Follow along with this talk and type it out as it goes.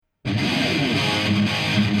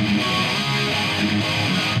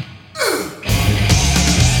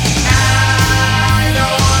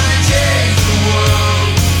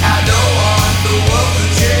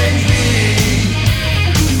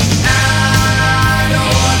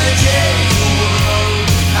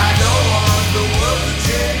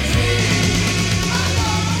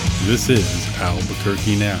This is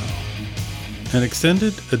Albuquerque Now, an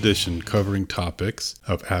extended edition covering topics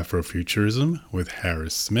of Afrofuturism with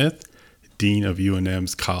Harris Smith, Dean of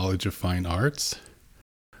UNM's College of Fine Arts.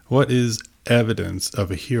 What is evidence of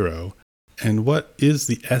a hero, and what is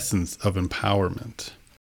the essence of empowerment?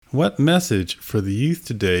 What message for the youth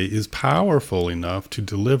today is powerful enough to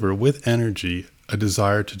deliver with energy a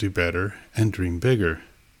desire to do better and dream bigger?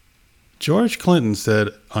 George Clinton said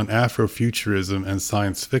on Afrofuturism and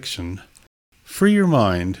science fiction, "Free your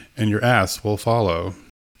mind and your ass will follow."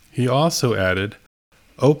 He also added,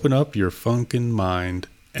 "Open up your funkin' mind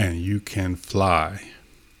and you can fly."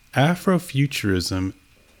 Afrofuturism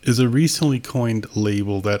is a recently coined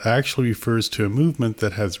label that actually refers to a movement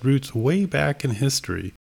that has roots way back in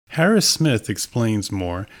history. Harris Smith explains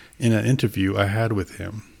more in an interview I had with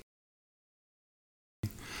him.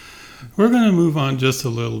 We're going to move on just a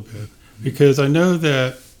little bit, because I know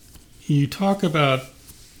that you talk about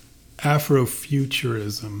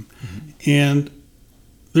Afrofuturism, and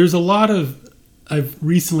there's a lot of, I've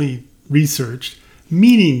recently researched,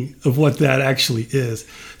 meaning of what that actually is.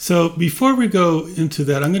 So before we go into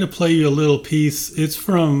that, I'm going to play you a little piece. It's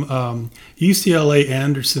from UCLA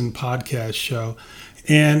Anderson podcast show,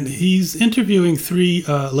 and he's interviewing three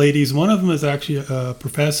ladies. One of them is actually a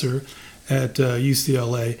professor at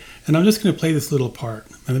UCLA, and I'm just going to play this little part,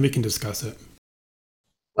 and then we can discuss it.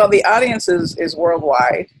 Well, the audience is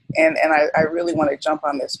worldwide, and I really want to jump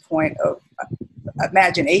on this point of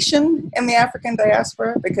imagination in the African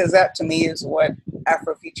diaspora, because that to me is what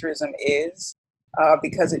Afrofuturism is,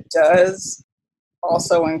 because it does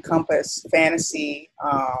also encompass fantasy,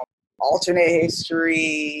 alternate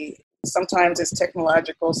history. Sometimes it's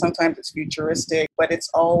technological, sometimes it's futuristic, but it's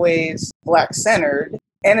always Black-centered.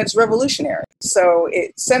 And it's revolutionary. So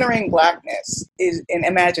centering Blackness in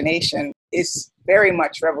imagination is very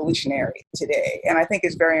much revolutionary today. And I think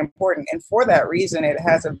it's very important. And for that reason, it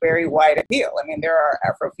has a very wide appeal. I mean, there are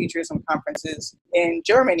Afrofuturism conferences in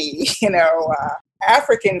Germany.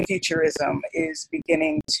 African futurism is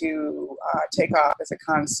beginning to take off as a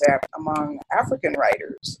concept among African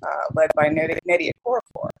writers, led by Nnedi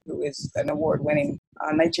Okorafor, who is an award-winning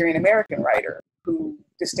Nigerian-American writer who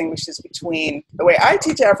distinguishes between, the way I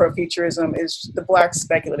teach Afrofuturism is the Black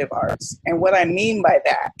speculative arts. And what I mean by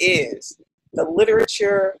that is the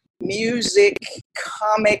literature, music,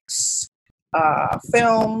 comics,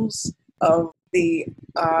 films of the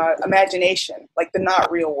imagination, like the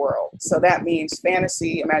not real world. So that means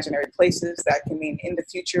fantasy, imaginary places. That can mean in the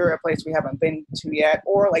future, a place we haven't been to yet,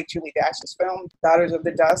 or like Julie Dash's film, Daughters of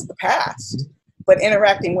the Dust, the past. But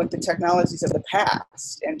interacting with the technologies of the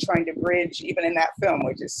past and trying to bridge, even in that film,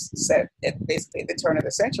 which is set at basically the turn of the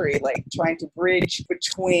century, like trying to bridge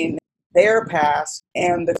between their past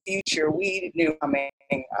and the future we knew coming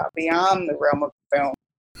beyond the realm of film.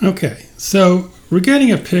 Okay, so we're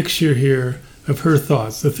getting a picture here of her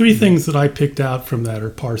thoughts. The three things that I picked out from that, or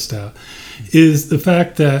parsed out, is the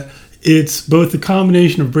fact that it's both the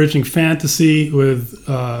combination of bridging fantasy with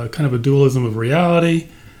kind of a dualism of reality.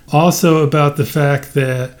 Also about the fact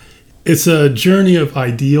that it's a journey of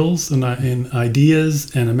ideals and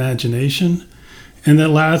ideas and imagination. And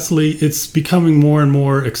then lastly, it's becoming more and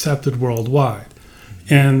more accepted worldwide.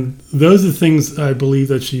 And those are the things I believe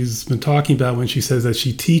that she's been talking about when she says that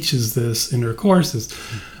she teaches this in her courses.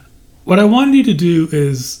 What I wanted you to do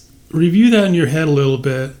is review that in your head a little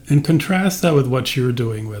bit and contrast that with what you're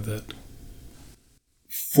doing with it.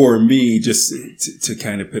 For me, just to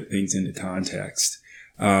kind of put things into context,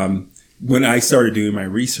 when I started doing my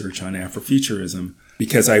research on Afrofuturism,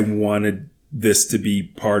 because I wanted this to be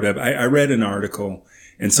part of, I read an article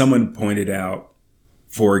and someone pointed out,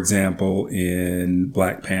 for example, in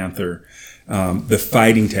Black Panther, the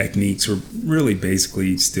fighting techniques were really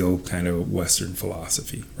basically still kind of Western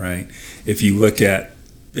philosophy, right? If you look at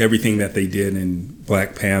everything that they did in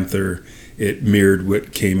Black Panther, it mirrored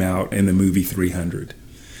what came out in the movie 300.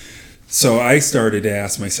 So I started to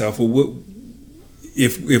ask myself, well,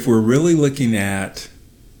 if we're really looking at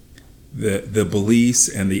the beliefs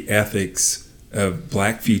and the ethics of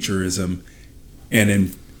Black futurism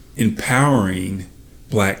and empowering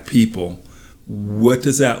Black people, what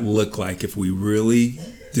does that look like if we really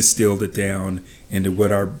distilled it down into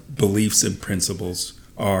what our beliefs and principles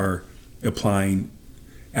are applying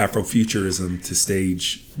Afrofuturism to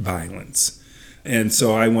stage violence? And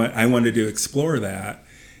so I wanted to explore that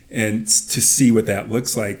and to see what that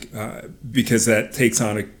looks like, because that takes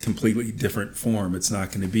on a completely different form. It's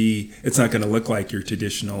not going to look like your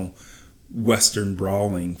traditional Western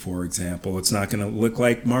brawling, for example. It's not going to look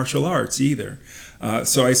like martial arts either.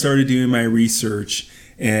 So I started doing my research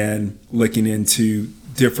and looking into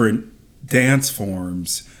different dance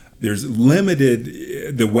forms. There's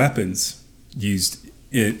limited the weapons used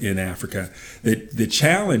in Africa. The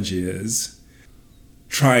challenge is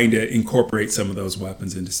trying to incorporate some of those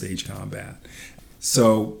weapons into stage combat.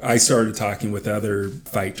 So I started talking with other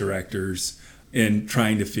fight directors and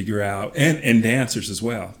trying to figure out, and dancers as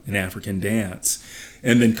well, in African dance.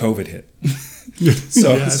 And then COVID hit.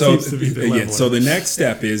 So the next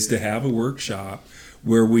step is to have a workshop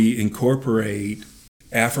where we incorporate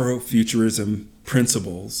Afrofuturism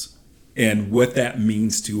principles and what that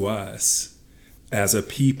means to us as a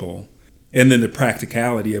people, and then the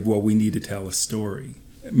practicality of, well, we need to tell a story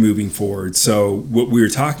moving forward. So what we were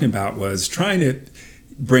talking about was trying to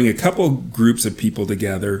bring a couple groups of people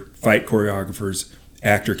together: fight choreographers,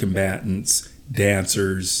 actor combatants,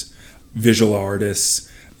 dancers, visual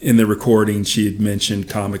artists. In the recording, she had mentioned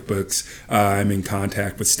comic books. I'm in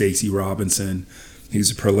contact with Stacey Robinson.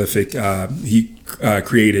 He's a prolific. He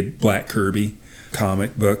created Black Kirby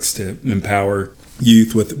comic books to empower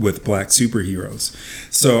youth with Black superheroes.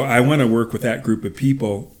 So I want to work with that group of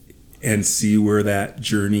people and see where that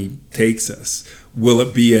journey takes us. Will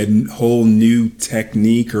it be a whole new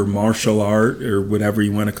technique or martial art or whatever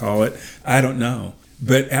you want to call it? I don't know.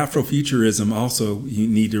 But Afrofuturism also, you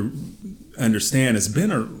need to understand, has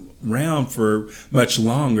been around for much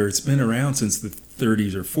longer. It's been around since the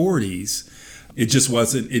 30s or 40s. It just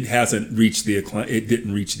wasn't, it hasn't reached the acclaim, it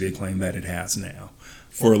didn't reach the acclaim that it has now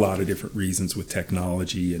for a lot of different reasons with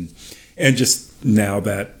technology and just now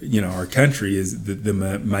that, our country is, the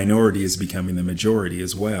minority is becoming the majority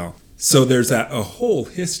as well. So there's a whole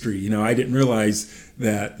history. I didn't realize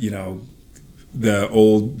that, the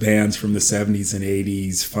old bands from the 70s and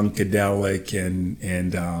 80s, Funkadelic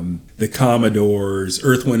and the Commodores,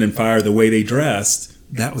 Earth, Wind and Fire, the way they dressed,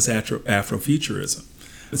 that was Afrofuturism.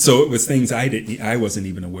 So it was things I wasn't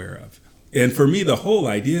even aware of. And for me, the whole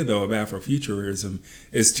idea, though, of Afrofuturism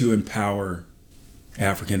is to empower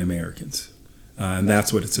African Americans. And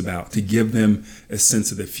that's what it's about, to give them a sense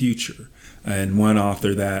of the future. And one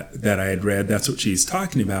author that I had read, that's what she's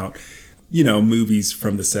talking about, movies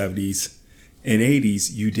from the 70s and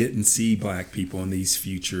 80s, you didn't see Black people in these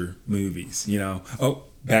future movies,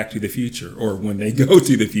 Back to the Future, or when they go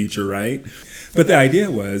to the future, right? But the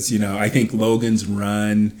idea was, I think Logan's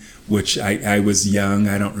Run, which I was young,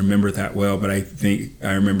 I don't remember it that well, but I think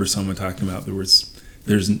I remember someone talking about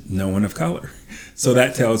there's no one of color. So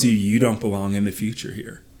that tells you don't belong in the future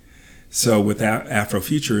here. So with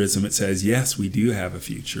Afrofuturism, it says, yes, we do have a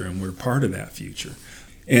future, and we're part of that future.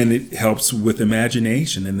 And it helps with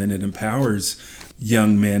imagination, and then it empowers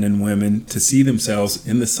young men and women to see themselves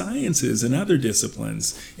in the sciences and other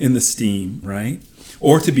disciplines, in the STEAM, right?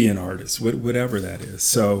 Or to be an artist, whatever that is.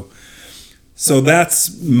 So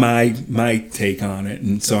that's my take on it.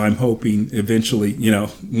 And so I'm hoping eventually,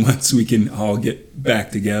 once we can all get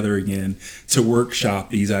back together again, to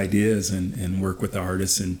workshop these ideas and work with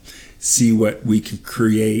artists and see what we can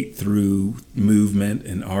create through movement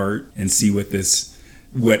and art, and see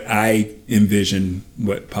what I envision,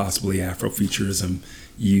 what possibly Afrofuturism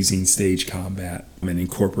using stage combat and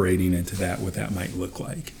incorporating into that, what that might look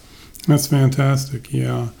like. That's fantastic.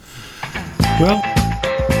 Yeah. Well,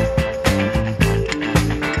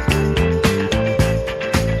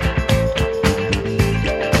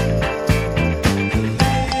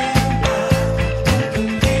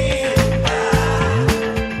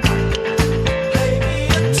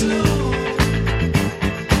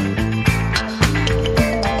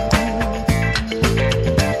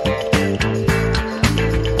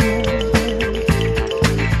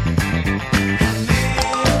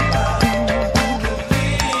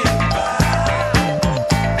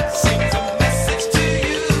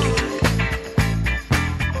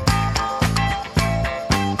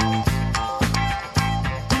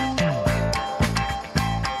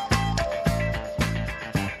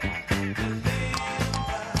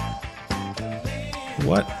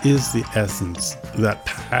 what is the essence that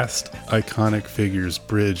past iconic figures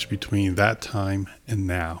bridge between that time and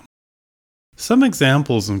now? Some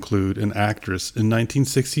examples include an actress in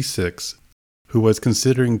 1966 who was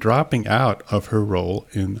considering dropping out of her role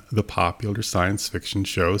in the popular science fiction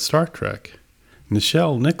show Star Trek.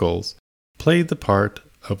 Nichelle Nichols played the part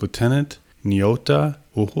of Lieutenant Nyota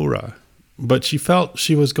Uhura, but she felt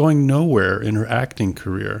she was going nowhere in her acting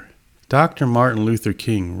career. Dr. Martin Luther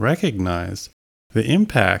King recognized the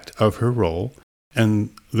impact of her role and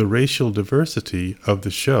the racial diversity of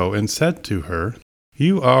the show and said to her,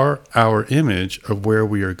 "You are our image of where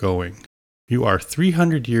we are going. You are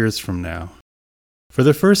 300 years from now. For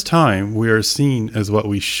the first time, we are seen as what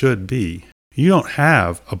we should be. You don't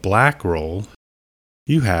have a black role.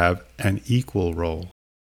 You have an equal role."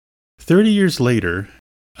 30 years later,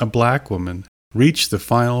 a black woman reached the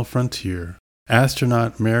final frontier.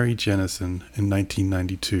 Astronaut Mary Jennison in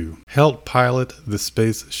 1992 helped pilot the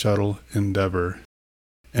Space Shuttle Endeavour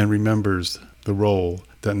and remembers the role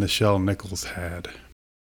that Nichelle Nichols had.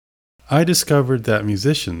 I discovered that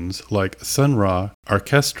musicians like Sun Ra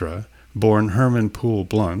Orchestra, born Herman Poole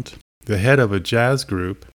Blunt, the head of a jazz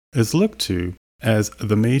group, is looked to as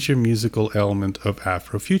the major musical element of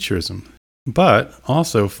Afrofuturism, but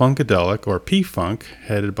also Funkadelic or P-Funk,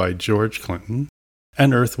 headed by George Clinton,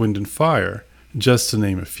 and Earth, Wind & Fire, just to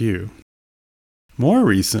name a few. More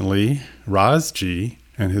recently, Raz G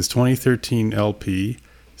and his 2013 LP,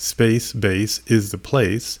 Space Bass is the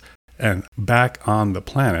Place, and Back on the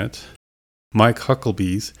Planet, Mike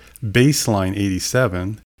Hucklebee's Bassline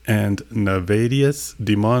 87, and Navadius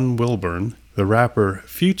Damon Wilburn, the rapper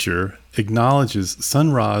Future, acknowledges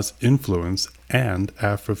Sun Ra's influence and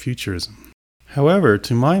Afrofuturism. However,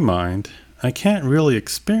 to my mind, I can't really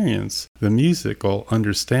experience the musical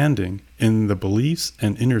understanding in the beliefs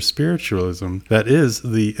and inner spiritualism that is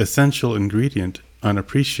the essential ingredient on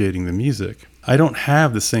appreciating the music. I don't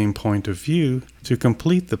have the same point of view to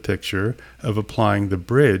complete the picture of applying the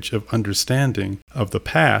bridge of understanding of the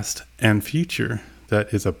past and future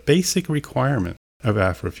that is a basic requirement of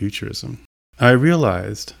Afrofuturism. I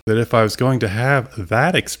realized that if I was going to have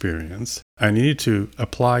that experience, I needed to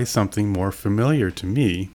apply something more familiar to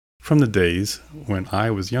me from the days when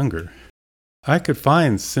I was younger. I could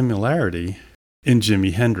find similarity in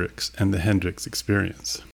Jimi Hendrix and the Hendrix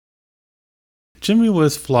Experience. Jimi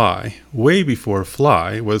was fly way before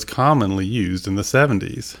fly was commonly used in the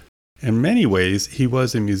 70s. In many ways, he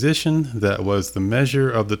was a musician that was the measure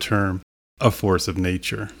of the term a force of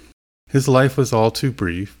nature. His life was all too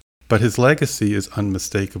brief, but his legacy is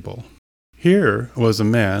unmistakable. Here was a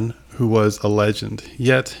man who was a legend,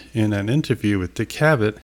 yet in an interview with Dick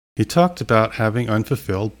Cavett, he talked about having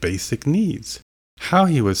unfulfilled basic needs, how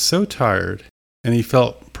he was so tired, and he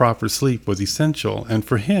felt proper sleep was essential, and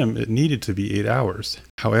for him it needed to be 8 hours.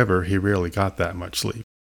 However, he rarely got that much sleep.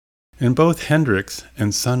 In both Hendrix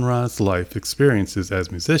and Sun Ra's life experiences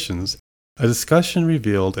as musicians, a discussion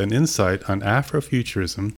revealed an insight on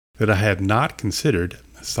Afrofuturism that I had not considered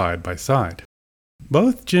side by side.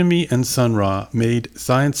 Both Jimi and Sun Ra made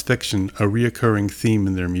science fiction a reoccurring theme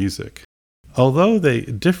in their music. Although they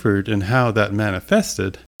differed in how that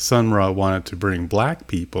manifested, Sun Ra wanted to bring black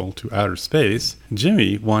people to outer space,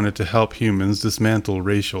 Jimi wanted to help humans dismantle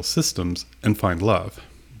racial systems and find love.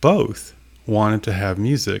 Both wanted to have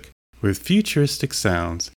music with futuristic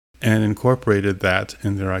sounds and incorporated that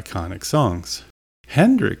in their iconic songs.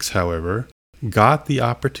 Hendrix, however, got the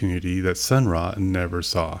opportunity that Sun Ra never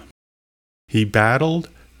saw. He battled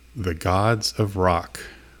the gods of rock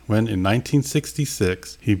when in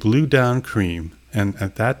 1966 he blew down Cream and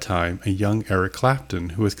at that time a young Eric Clapton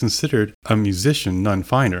who was considered a musician none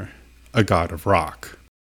finer, a god of rock.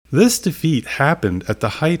 This defeat happened at the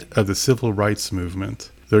height of the civil rights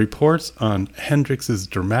movement. The reports on Hendrix's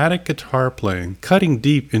dramatic guitar playing, cutting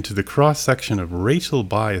deep into the cross-section of racial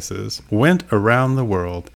biases, went around the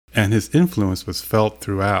world, and his influence was felt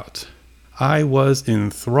throughout. I was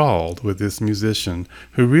enthralled with this musician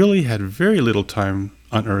who really had very little time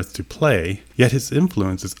on earth to play, yet his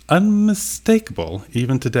influence is unmistakable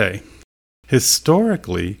even today.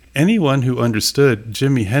 Historically, anyone who understood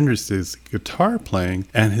Jimi Hendrix's guitar playing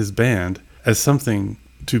and his band as something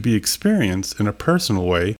to be experienced in a personal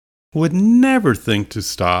way would never think to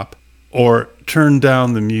stop or turn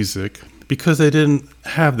down the music because they didn't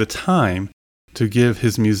have the time to give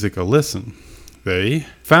his music a listen. They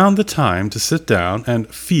found the time to sit down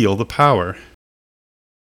and feel the power.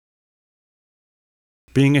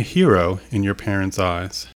 Being a hero in your parents'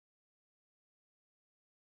 eyes.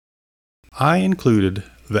 I included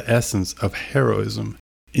the essence of heroism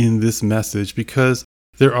in this message because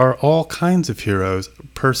there are all kinds of heroes,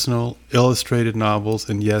 personal, illustrated novels,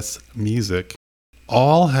 and yes, music.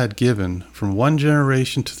 All had given from one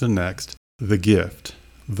generation to the next the gift,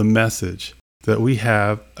 the message, that we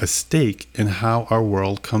have a stake in how our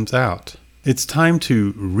world comes out. It's time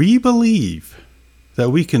to re-believe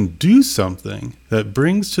that we can do something that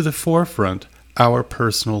brings to the forefront our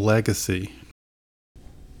personal legacy.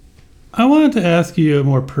 I wanted to ask you a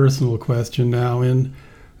more personal question now, and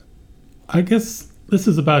I guess this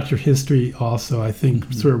is about your history also, I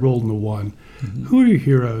think, sort of rolled into one. Mm-hmm. Who are your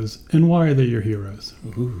heroes, and why are they your heroes?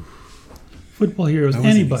 Ooh. Football heroes,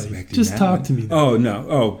 anybody. Just talk to me. Then. Oh,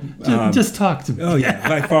 no. Just talk to me. Oh, yeah.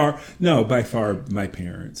 By far, my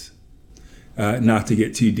parents. Not to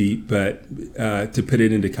get too deep, but to put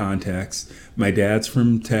it into context, my dad's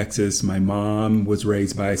from Texas. My mom was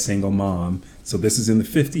raised by a single mom. So this is in the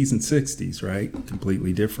 50s and 60s, right?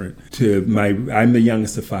 Completely different. I'm the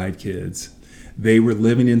youngest of 5 kids. They were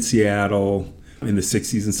living in Seattle in the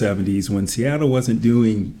 60s and 70s when Seattle wasn't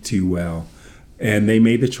doing too well. And they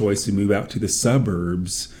made the choice to move out to the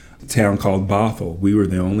suburbs, a town called Bothell. We were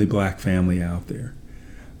the only black family out there.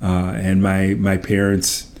 And my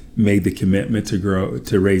parents made the commitment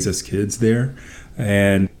to raise us kids there.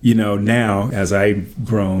 And, now as I've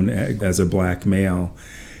grown as a black male,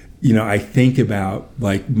 I think about,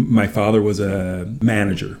 like, my father was a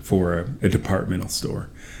manager for a departmental store.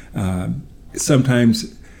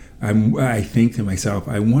 Sometimes I think to myself,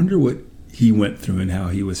 I wonder what he went through and how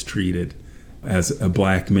he was treated as a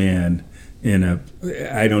black man in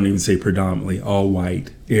I don't even say predominantly, all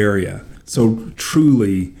white area. So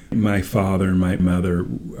truly, my father and my mother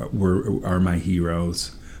are my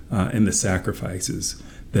heroes and the sacrifices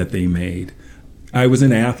that they made. I was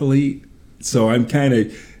an athlete, so I'm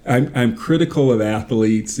critical of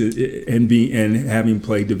athletes and having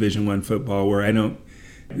played Division I football, where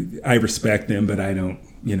I respect them, but I don't.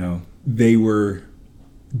 They were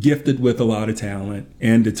gifted with a lot of talent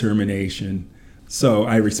and determination. So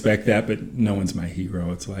I respect that, but no one's my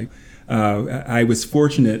hero. It's like I was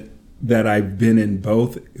fortunate that I've been in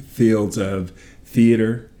both fields of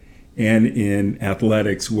theater and in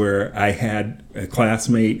athletics, where I had a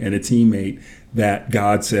classmate and a teammate that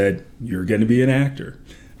God said, you're going to be an actor.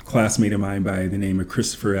 A classmate of mine by the name of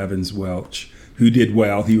Christopher Evans Welch, who did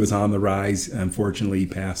well. He was on the rise. Unfortunately, he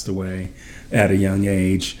passed away at a young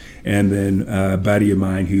age. And then a buddy of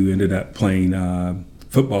mine who ended up playing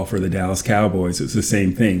football for the Dallas Cowboys. It was the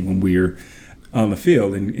same thing. When we were on the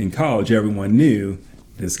field in college, everyone knew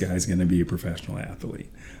this guy's going to be a professional athlete.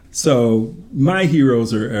 So my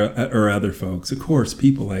heroes are other folks. Of course,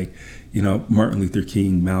 people like, Martin Luther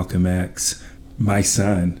King, Malcolm X, my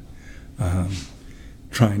son,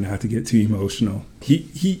 trying not to get too emotional.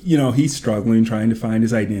 He's struggling, trying to find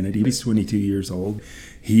his identity. He's 22 years old.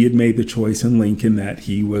 He had made the choice in Lincoln that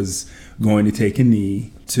he was going to take a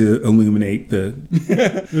knee to illuminate the...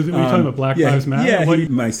 Are you talking about Black Lives Matter? Yeah,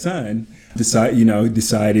 my son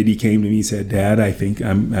decided, he came to me and said, Dad, I think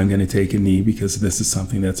I'm going to take a knee because this is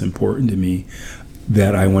something that's important to me,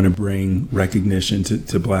 that I want to bring recognition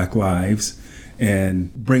to Black lives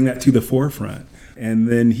and bring that to the forefront. And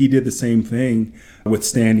then he did the same thing with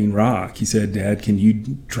Standing Rock. He said, Dad, can you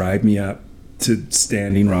drive me up to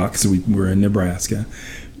Standing Rock? So we're in Nebraska.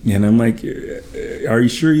 And I'm like, are you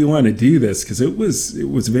sure you want to do this? Because it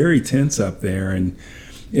was very tense up there. And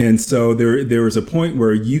so there was a point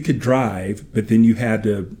where you could drive, but then you had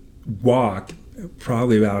to walk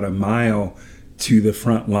probably about a mile to the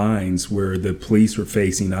front lines where the police were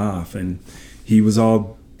facing off. And he was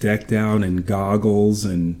all decked out in goggles,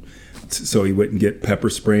 and so he wouldn't get pepper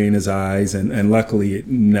spray in his eyes. And luckily,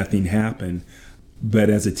 nothing happened. But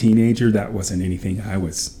as a teenager, that wasn't anything I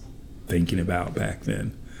was thinking about back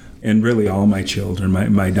then. And really all my children,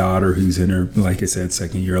 my daughter who's in her, like I said,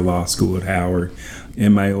 second year of law school at Howard,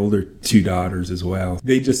 and my older 2 daughters as well.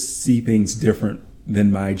 They just see things different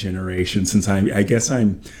than my generation, since I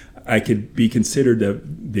could be considered a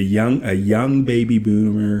young baby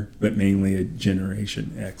boomer, but mainly a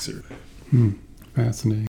Generation Xer.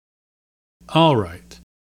 Fascinating. All right.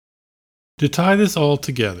 To tie this all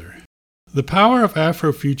together, the power of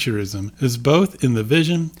Afrofuturism is both in the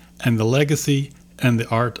vision and the legacy and the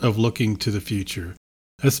art of looking to the future,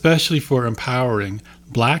 especially for empowering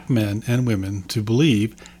Black men and women to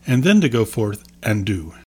believe and then to go forth and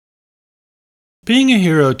do. Being a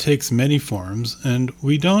hero takes many forms, and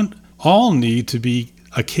we don't all need to be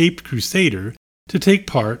a caped crusader to take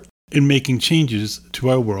part in making changes to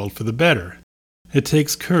our world for the better. It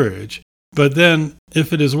takes courage, but then,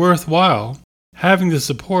 if it is worthwhile, having the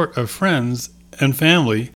support of friends and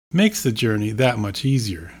family makes the journey that much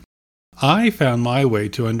easier. I found my way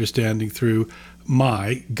to understanding through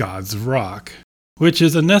my Gods of Rock, which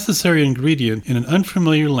is a necessary ingredient in an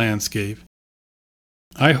unfamiliar landscape.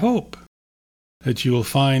 I hope that you will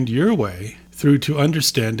find your way through to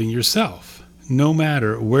understanding yourself, no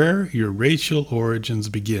matter where your racial origins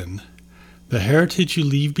begin. The heritage you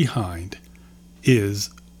leave behind is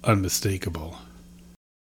unmistakable.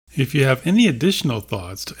 If you have any additional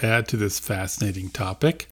thoughts to add to this fascinating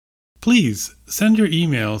topic, please send your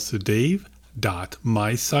emails to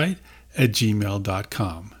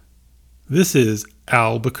dave.mysite@gmail.com. This is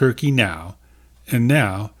Albuquerque Now, And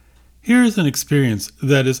now, here is an experience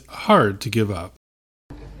that is hard to give up.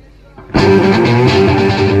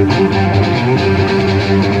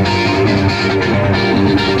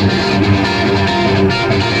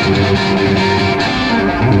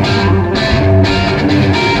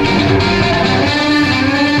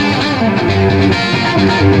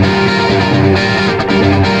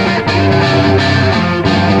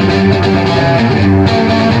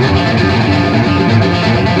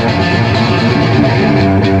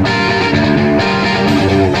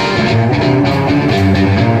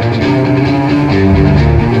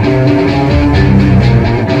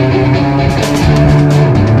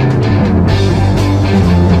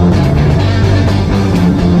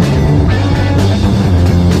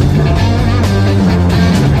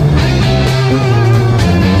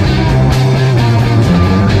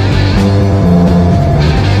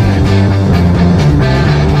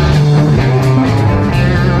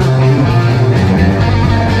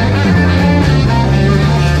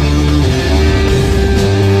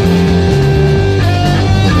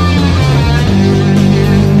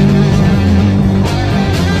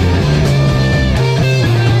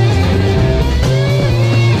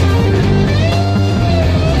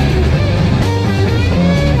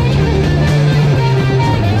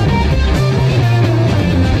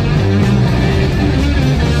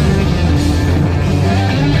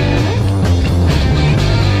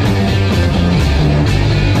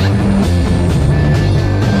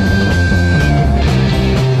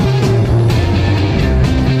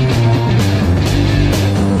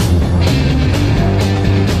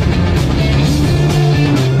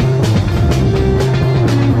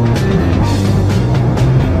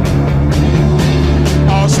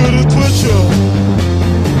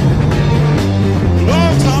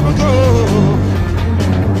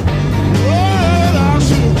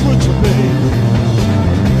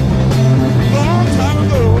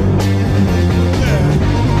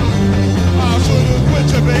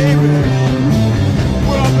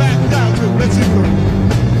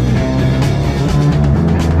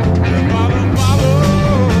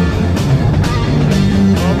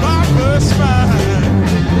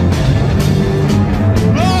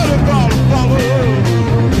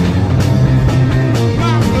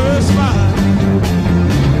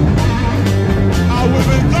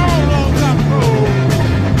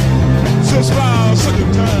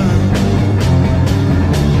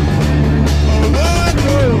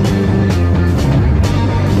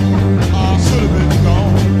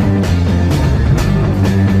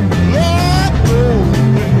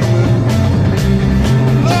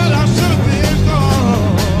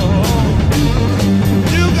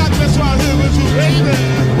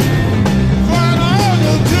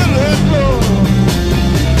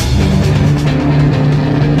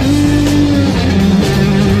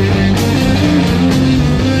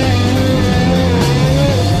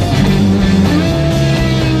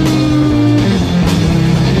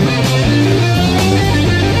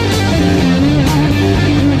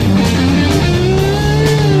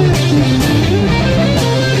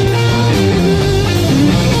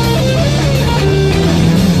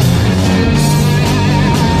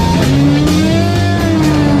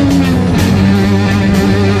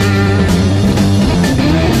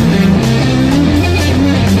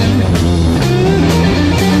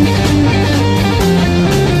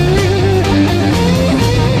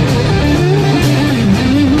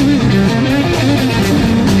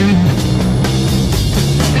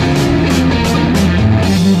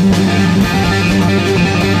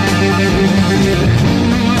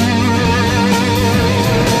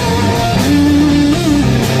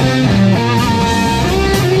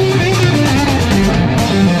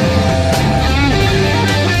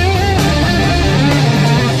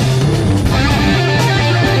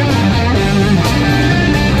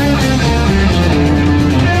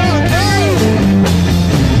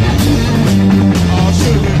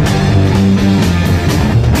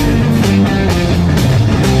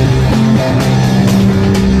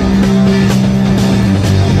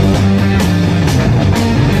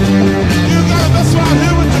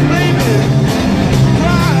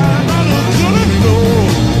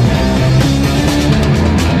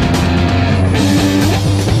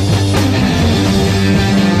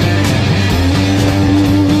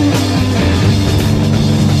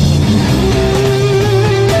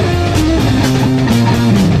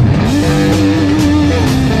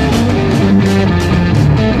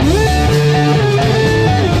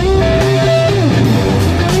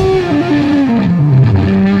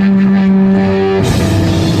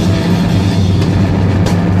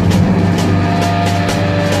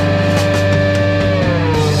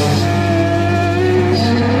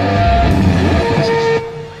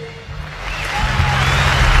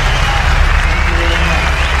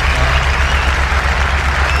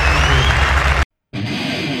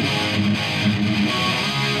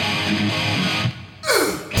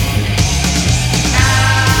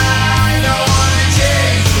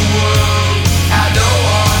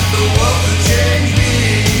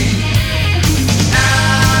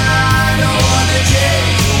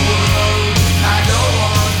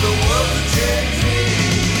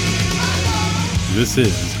 This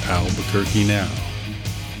is Albuquerque Now,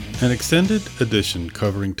 an extended edition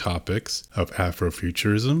covering topics of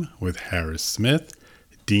Afrofuturism with Harris Smith,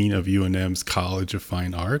 Dean of UNM's College of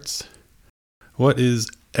Fine Arts. What is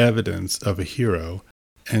evidence of a hero,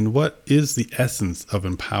 and what is the essence of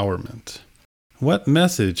empowerment? What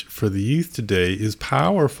message for the youth today is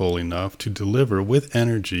powerful enough to deliver with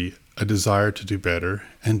energy a desire to do better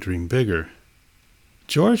and dream bigger?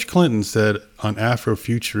 George Clinton said on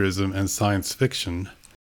Afrofuturism and science fiction,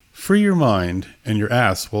 "Free your mind and your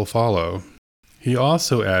ass will follow." He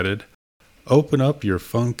also added, "Open up your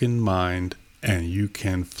funkin' mind and you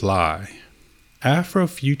can fly."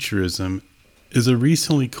 Afrofuturism is a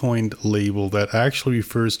recently coined label that actually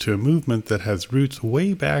refers to a movement that has roots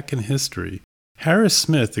way back in history. Harris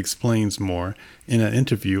Smith explains more in an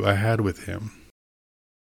interview I had with him.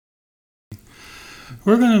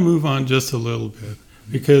 We're going to move on just a little bit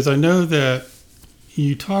because I know that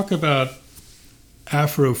you talk about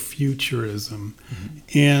Afrofuturism,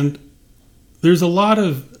 and there's a lot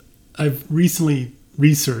of, I've recently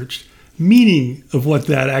researched meaning of what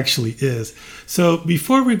that actually is. So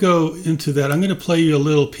before we go into that, I'm going to play you a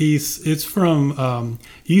little piece. It's from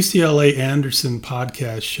UCLA Anderson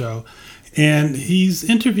podcast show, and he's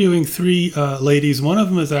interviewing three ladies. One of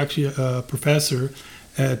them is actually a professor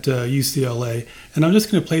at UCLA, and I'm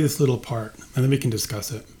just going to play this little part, and then we can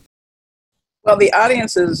discuss it. Well, the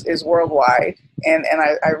audience is worldwide, and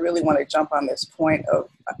I really want to jump on this point of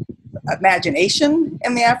imagination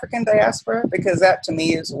in the African diaspora, because that to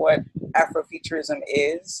me is what Afrofuturism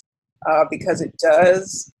is, because it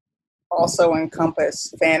does also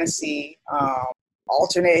encompass fantasy,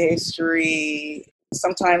 alternate history.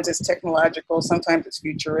 Sometimes it's technological, sometimes it's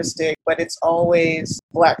futuristic, but it's always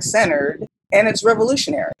Black-centered, and it's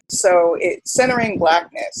revolutionary. So centering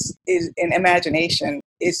Blackness in imagination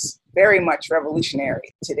is very much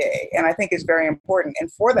revolutionary today, and I think it's very important.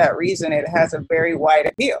 And for that reason, it has a very wide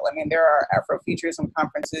appeal. I mean, there are Afrofuturism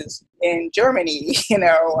conferences in Germany.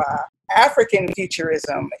 African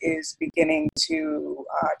futurism is beginning to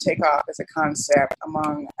take off as a concept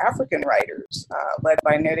among African writers, led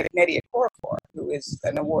by Nnedi Okorafor, who is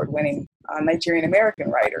an award-winning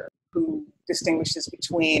Nigerian-American writer who distinguishes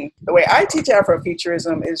between, the way I teach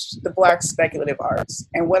Afrofuturism is the Black speculative arts.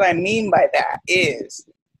 And what I mean by that is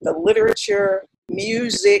the literature,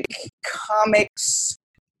 music, comics,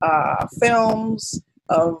 films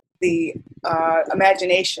of the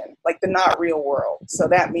imagination, like the not real world. So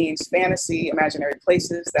that means fantasy, imaginary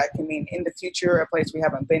places. That can mean in the future, a place we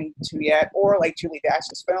haven't been to yet, or like Julie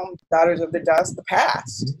Dash's film, Daughters of the Dust, the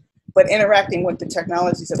past. But interacting with the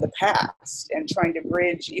technologies of the past and trying to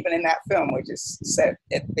bridge, even in that film, which is set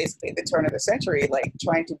at basically the turn of the century, like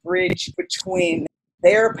trying to bridge between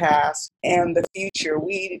their past and the future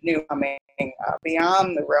we knew coming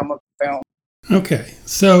beyond the realm of film. Okay,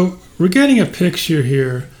 so we're getting a picture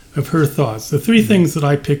here of her thoughts. The three things that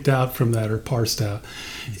I picked out from that, or parsed out,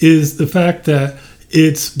 is the fact that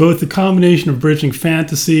it's both a combination of bridging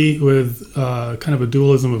fantasy with kind of a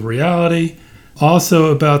dualism of reality.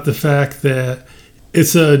 Also about the fact that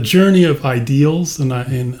it's a journey of ideals and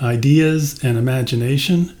ideas and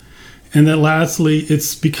imagination. And then lastly,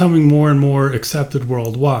 it's becoming more and more accepted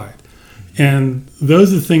worldwide. And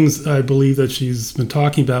those are the things I believe that she's been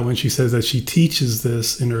talking about when she says that she teaches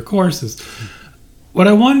this in her courses. What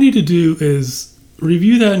I wanted you to do is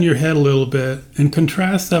review that in your head a little bit and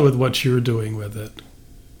contrast that with what you're doing with it.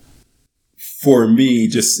 For me,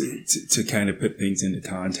 just to kind of put things into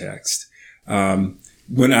context,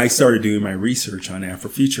 when I started doing my research on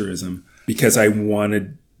Afrofuturism, because I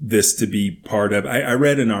wanted this to be part of, I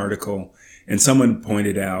read an article and someone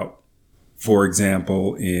pointed out, for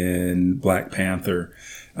example, in Black Panther,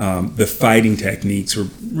 the fighting techniques were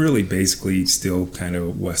really basically still kind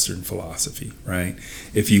of Western philosophy, right?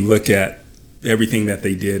 If you look at everything that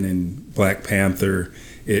they did in Black Panther,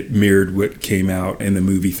 it mirrored what came out in the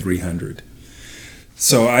movie 300.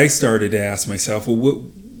 So I started to ask myself,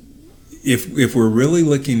 well, if we're really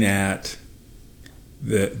looking at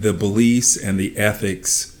the beliefs and the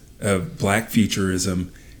ethics of Black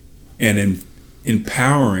futurism and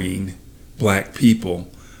empowering Black people,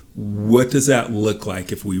 what does that look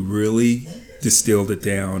like if we really distilled it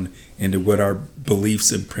down into what our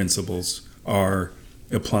beliefs and principles are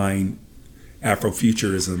applying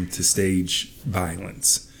Afrofuturism to stage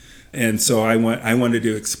violence? And so I wanted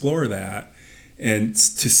to explore that and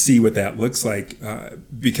to see what that looks like,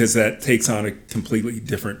 because that takes on a completely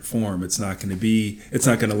different form. It's not going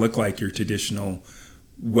to look like your traditional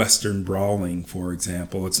Western brawling, for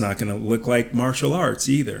example. It's not going to look like martial arts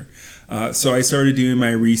either. So I started doing my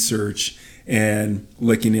research and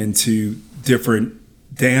looking into different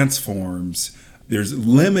dance forms There's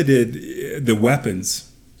limited the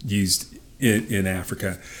weapons used in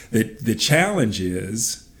Africa. The challenge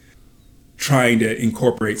is trying to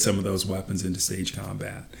incorporate some of those weapons into stage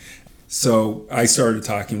combat. So I started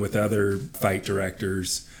talking with other fight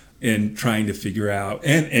directors and trying to figure out,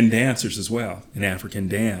 and dancers as well, in African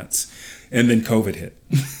dance. And then COVID hit.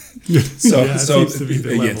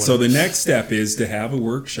 So the next step is to have a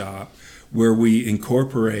workshop where we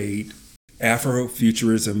incorporate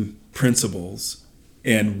Afrofuturism principles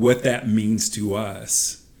and what that means to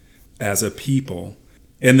us as a people,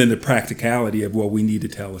 and then the practicality of, well, we need to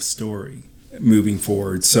tell a story moving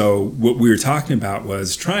forward. So what we were talking about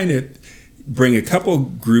was trying to bring a couple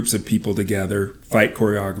groups of people together, fight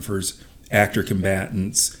choreographers, actor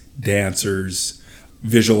combatants, dancers,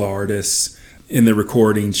 visual artists. In the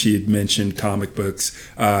recording, she had mentioned comic books.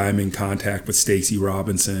 I'm in contact with Stacey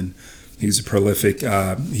Robinson. He's a prolific,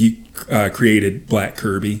 he created Black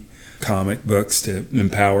Kirby comic books to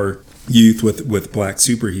empower youth with Black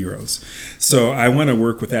superheroes. So I want to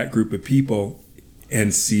work with that group of people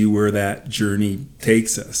and see where that journey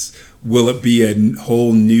takes us. Will it be a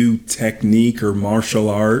whole new technique or martial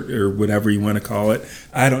art or whatever you want to call it?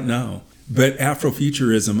 I don't know. But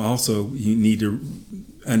Afrofuturism also, you need to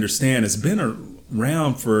understand, has been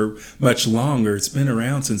around for much longer. It's been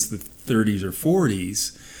around since the 30s or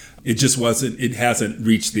 40s. It just wasn't, it hasn't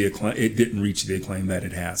reached the acclaim, it didn't reach the acclaim that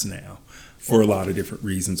it has now for a lot of different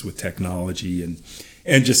reasons with technology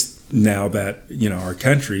and just now that, you know, our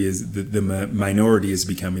country is, the minority is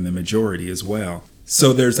becoming the majority as well.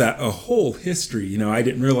 So there's a whole history. You know, I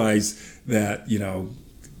didn't realize that, you know,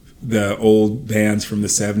 the old bands from the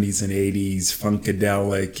 70s and 80s,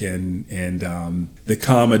 Funkadelic and the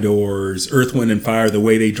Commodores, Earth, Wind and Fire, the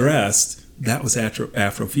way they dressed, that was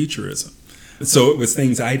Afrofuturism. So it was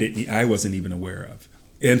things I wasn't even aware of.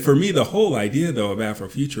 And for me, the whole idea, though, of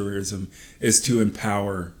Afrofuturism is to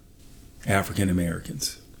empower African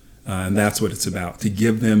Americans. And that's what it's about, to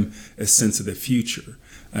give them a sense of the future.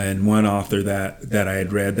 And one author that I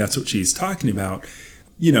had read, that's what she's talking about.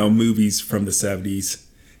 You know, movies from the 70s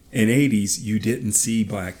and 80s, you didn't see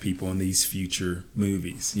Black people in these future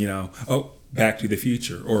movies. You know, oh, Back to the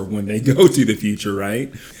Future, or when they go to the future,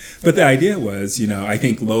 right? But the idea was, you know, I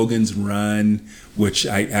think Logan's Run, which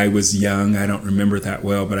I was young, I don't remember it that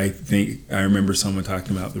well, but I think I remember someone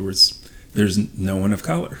talking about there's no one of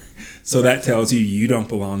color. So that tells you don't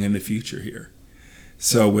belong in the future here.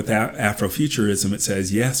 So with Afrofuturism, it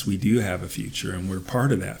says, yes, we do have a future and we're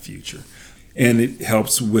part of that future. And it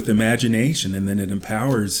helps with imagination, and then it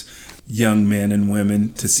empowers young men and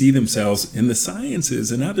women to see themselves in the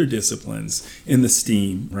sciences and other disciplines, in the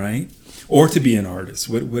STEAM, right? Or to be an artist,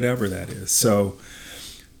 whatever that is. So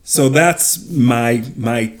that's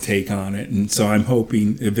my take on it. And so I'm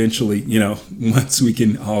hoping eventually, you know, once we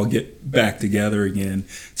can all get back together again,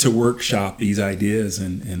 to workshop these ideas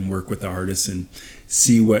and work with artists and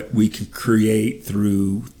see what we can create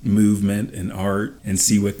through movement and art, and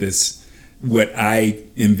see what I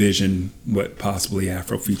envision, what possibly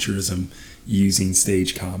Afrofuturism using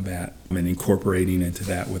stage combat and incorporating into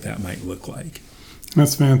that, what that might look like.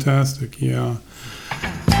 That's fantastic. Yeah.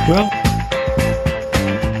 Well,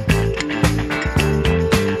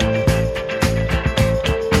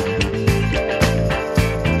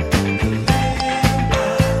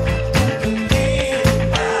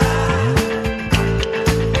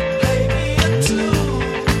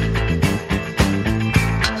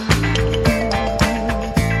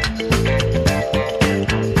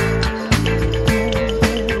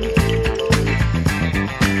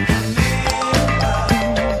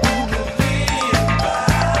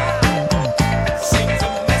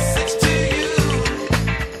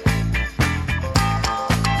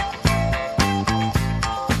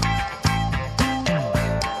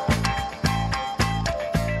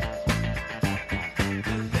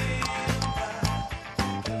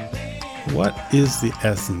 what is the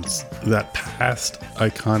essence that past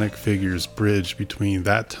iconic figures bridge between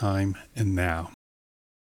that time and now?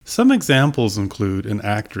 Some examples include an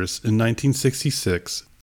actress in 1966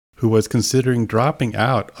 who was considering dropping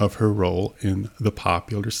out of her role in the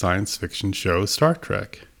popular science fiction show Star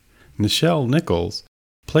Trek. Nichelle Nichols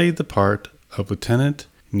played the part of Lieutenant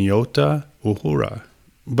Nyota Uhura,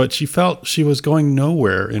 but she felt she was going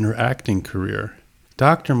nowhere in her acting career.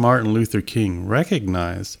 Dr. Martin Luther King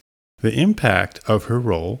recognized the impact of her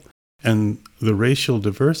role and the racial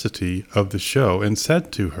diversity of the show and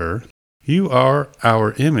said to her, "You are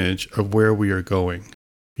our image of where we are going.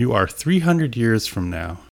 You are 300 years from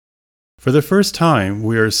now. For the first time,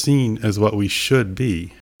 we are seen as what we should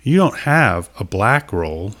be. You don't have a black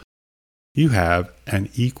role. You have an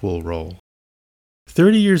equal role."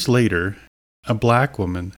 30 years later, a black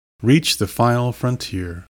woman, reached the final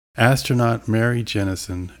frontier. Astronaut Mary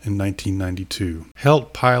Jennison in 1992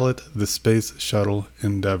 helped pilot the Space Shuttle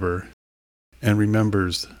Endeavour and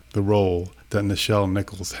remembers the role that Nichelle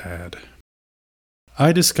Nichols had.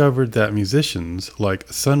 I discovered that musicians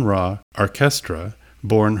like Sun Ra Orchestra,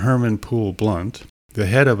 born Herman Poole Blunt, the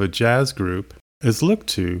head of a jazz group, is looked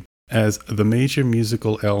to as the major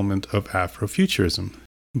musical element of Afrofuturism,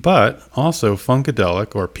 but also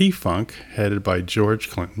Funkadelic or P-Funk, headed by George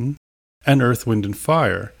Clinton, and Earth, Wind &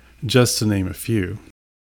 Fire, just to name a few.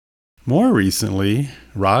 More recently,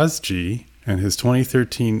 Raz G and his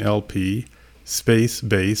 2013 LP, Space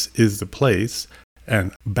Bass is the Place,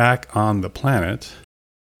 and Back on the Planet,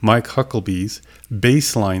 Mike Hucklebee's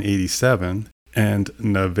Bassline 87, and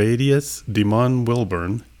Navadius Demon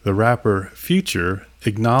Wilburn, the rapper Future,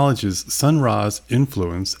 acknowledges Sun Ra's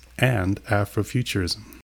influence and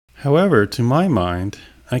Afrofuturism. However, to my mind,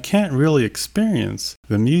 I can't really experience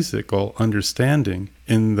the musical understanding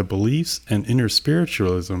in the beliefs and inner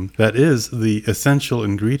spiritualism that is the essential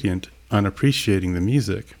ingredient on appreciating the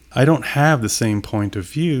music. I don't have the same point of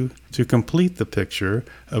view to complete the picture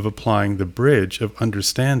of applying the bridge of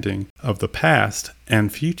understanding of the past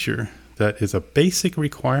and future that is a basic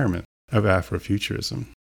requirement of Afrofuturism.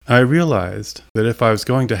 I realized that if I was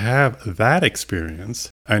going to have that experience,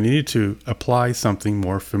 I needed to apply something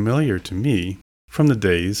more familiar to me from the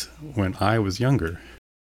days when I was younger.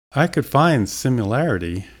 I could find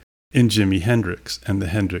similarity in Jimi Hendrix and the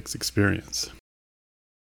Hendrix Experience.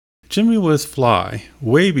 Jimi was fly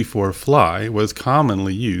way before fly was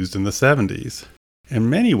commonly used in the 70s. In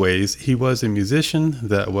many ways, he was a musician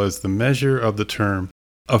that was the measure of the term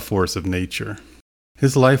a force of nature.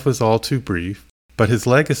 His life was all too brief, but his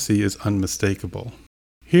legacy is unmistakable.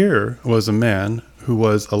 Here was a man who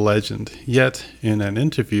was a legend, yet in an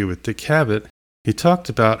interview with Dick Cavett, he talked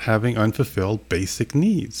about having unfulfilled basic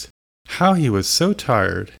needs, how he was so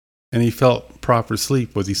tired, and he felt proper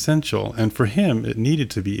sleep was essential, and for him it needed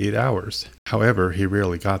to be 8 hours. However, he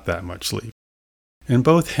rarely got that much sleep. In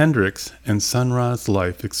both Hendrix and Sun Ra's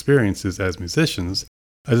life experiences as musicians,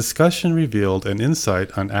 a discussion revealed an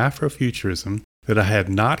insight on Afrofuturism that I had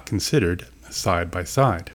not considered side by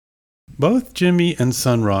side. Both Jimi and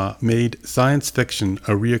Sun Ra made science fiction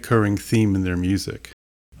a reoccurring theme in their music.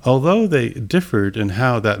 Although they differed in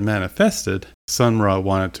how that manifested, Sun Ra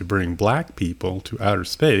wanted to bring black people to outer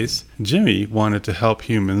space, Jimi wanted to help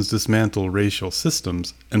humans dismantle racial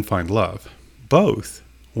systems and find love. Both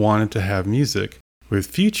wanted to have music with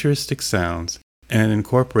futuristic sounds and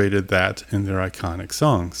incorporated that in their iconic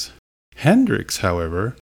songs. Hendrix,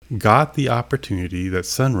 however, got the opportunity that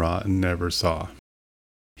Sun Ra never saw.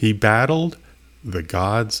 He battled the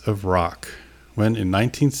gods of rock when in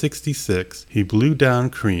 1966 he blew down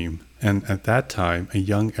Cream and at that time a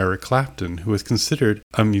young Eric Clapton who was considered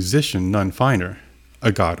a musician none finer,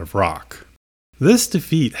 a god of rock. This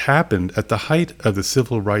defeat happened at the height of the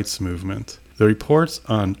civil rights movement. The reports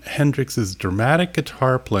on Hendrix's dramatic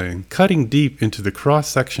guitar playing, cutting deep into the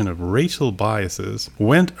cross-section of racial biases,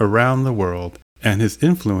 went around the world, and his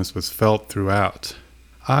influence was felt throughout.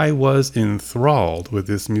 I was enthralled with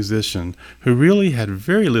this musician who really had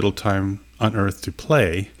very little time on earth to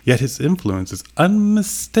play, yet his influence is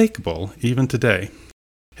unmistakable even today.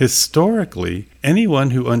 Historically,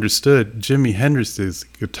 anyone who understood Jimi Hendrix's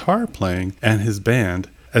guitar playing and his band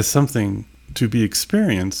as something to be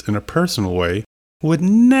experienced in a personal way would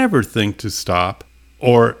never think to stop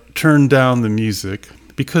or turn down the music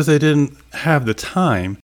because they didn't have the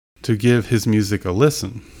time to give his music a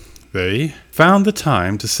listen. They found the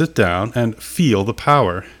time to sit down and feel the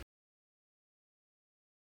power.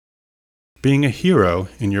 Being a hero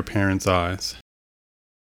in your parents' eyes.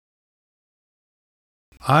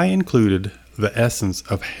 I included the essence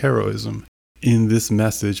of heroism in this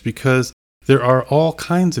message because there are all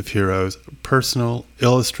kinds of heroes, personal,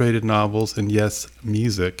 illustrated novels, and yes,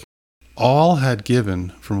 music. All had given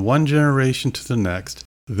from one generation to the next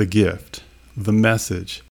the gift, the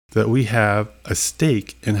message, that we have a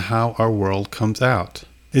stake in how our world comes out.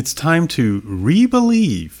 It's time to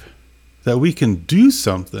re-believe that we can do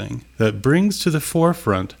something that brings to the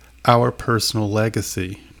forefront our personal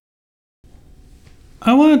legacy.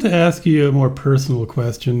 I wanted to ask you a more personal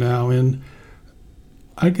question now, and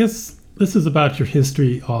I guess this is about your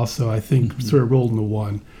history also, I think, sort of rolled into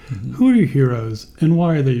one. Mm-hmm. Who are your heroes, and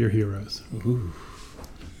why are they your heroes? Ooh.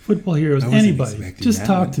 Football heroes, anybody. Just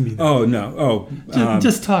talk to me. Oh, no.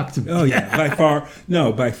 Just talk to me. Oh, yeah.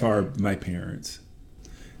 By far, my parents.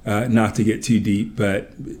 not to get too deep,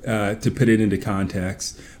 but to put it into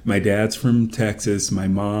context, my dad's from Texas. My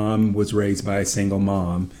mom was raised by a single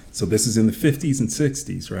mom. So this is in the 50s and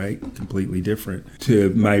 60s, right? Completely different.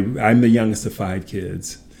 I'm the youngest of 5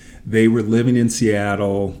 kids. They were living in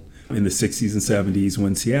Seattle in the 60s and 70s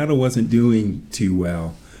when Seattle wasn't doing too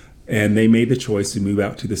well. And they made the choice to move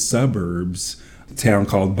out to the suburbs, a town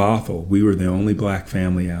called Bothell. We were the only black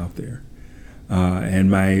family out there. And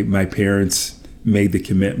my parents made the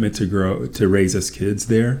commitment to raise us kids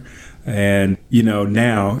there. And,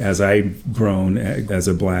 now as I've grown as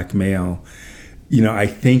a black male, I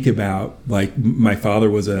think about, like, my father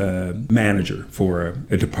was a manager for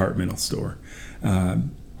a departmental store.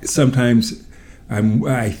 Sometimes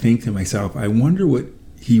I think to myself, I wonder what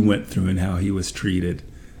he went through and how he was treated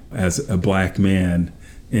as a black man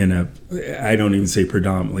in I don't even say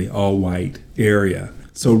predominantly, all white area.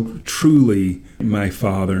 So truly, my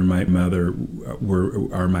father and my mother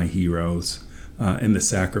are my heroes in the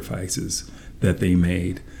sacrifices that they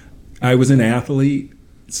made. I was an athlete,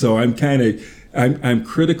 so I'm I'm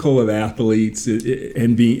critical of athletes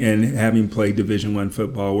and having played Division I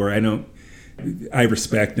football, where I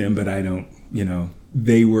respect them, but I don't.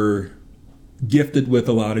 They were gifted with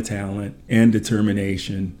a lot of talent and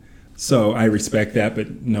determination, so I respect that.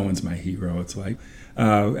 But no one's my hero. It's like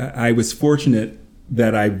I was fortunate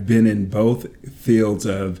that I've been in both fields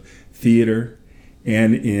of theater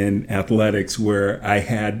and in athletics, where I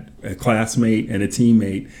had a classmate and a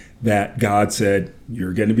teammate that God said,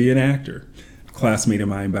 "You're going to be an actor." A classmate of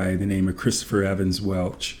mine by the name of Christopher Evans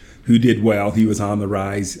Welch, who did well. He was on the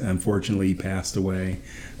rise. Unfortunately, he passed away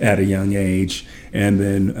at a young age. And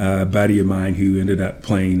then a buddy of mine who ended up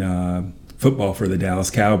playing football for the Dallas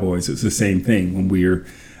Cowboys. It was the same thing. When we were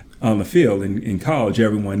on the field in college,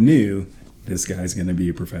 everyone knew this guy's going to be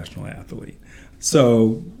a professional athlete.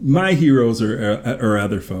 So my heroes are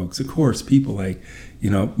other folks. Of course, people like,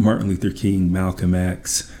 Martin Luther King, Malcolm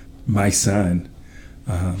X, my son,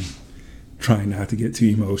 trying not to get too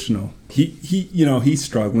emotional. He's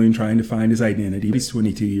struggling, trying to find his identity. He's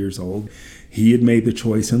 22 years old. He had made the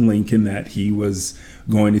choice in Lincoln that he was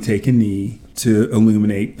going to take a knee to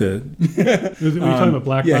illuminate the... Are you talking about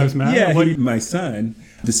Black Lives Matter? Yeah, my son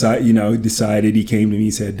decided, he came to me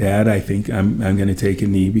and said, "Dad, I think I'm going to take a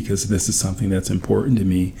knee because this is something that's important to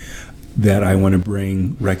me, that I want to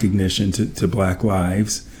bring recognition to Black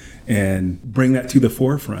lives and bring that to the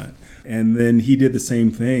forefront." And then he did the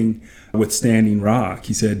same thing with Standing Rock.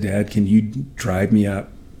 He said, "Dad, can you drive me up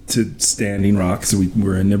to Standing Rock?" So we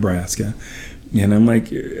were in Nebraska. And I'm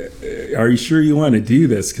like, "Are you sure you want to do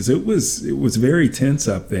this?" Because it was very tense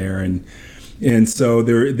up there. And so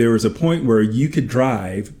there was a point where you could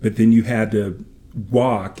drive, but then you had to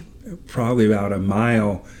walk probably about a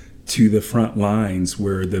mile to the front lines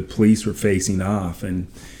where the police were facing off. And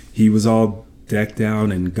he was all decked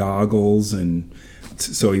out in goggles, and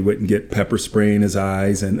so he wouldn't get pepper spray in his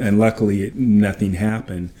eyes. And luckily, nothing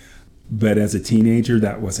happened. But as a teenager,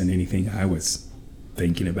 that wasn't anything I was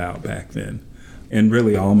thinking about back then. And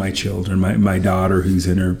really all my children, my daughter, who's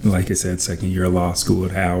in her, like I said, second year of law school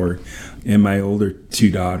at Howard, and my older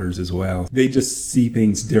 2 daughters as well. They just see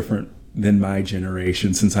things different than my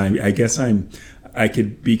generation, since I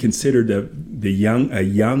could be considered a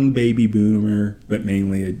young baby boomer, but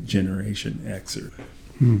mainly a Generation Xer.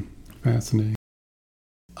 Fascinating.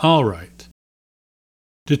 All right.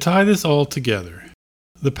 To tie this all together,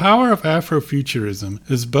 the power of Afrofuturism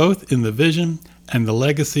is both in the vision and the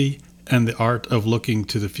legacy and the art of looking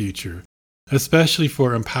to the future, especially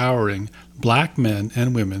for empowering Black men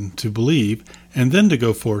and women to believe and then to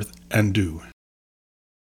go forth and do.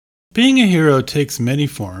 Being a hero takes many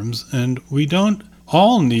forms, and we don't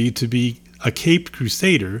all need to be a caped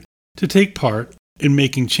crusader to take part in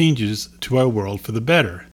making changes to our world for the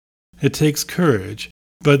better. It takes courage,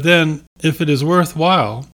 but then, if it is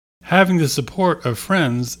worthwhile, having the support of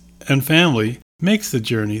friends and family makes the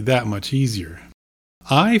journey that much easier.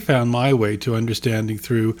 I found my way to understanding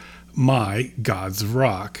through my Gods of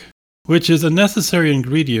Rock, which is a necessary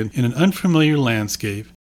ingredient in an unfamiliar landscape.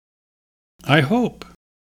 I hope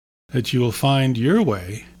that you will find your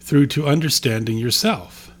way through to understanding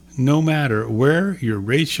yourself, no matter where your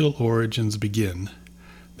racial origins begin.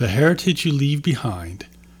 The heritage you leave behind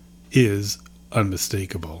is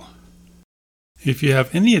unmistakable. If you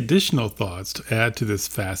have any additional thoughts to add to this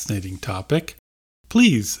fascinating topic,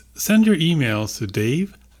 please send your emails to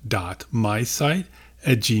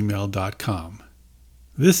dave.mysite@gmail.com.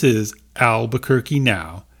 This is Albuquerque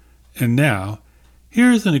Now, and now,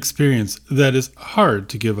 here's an experience that is hard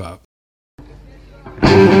to give up.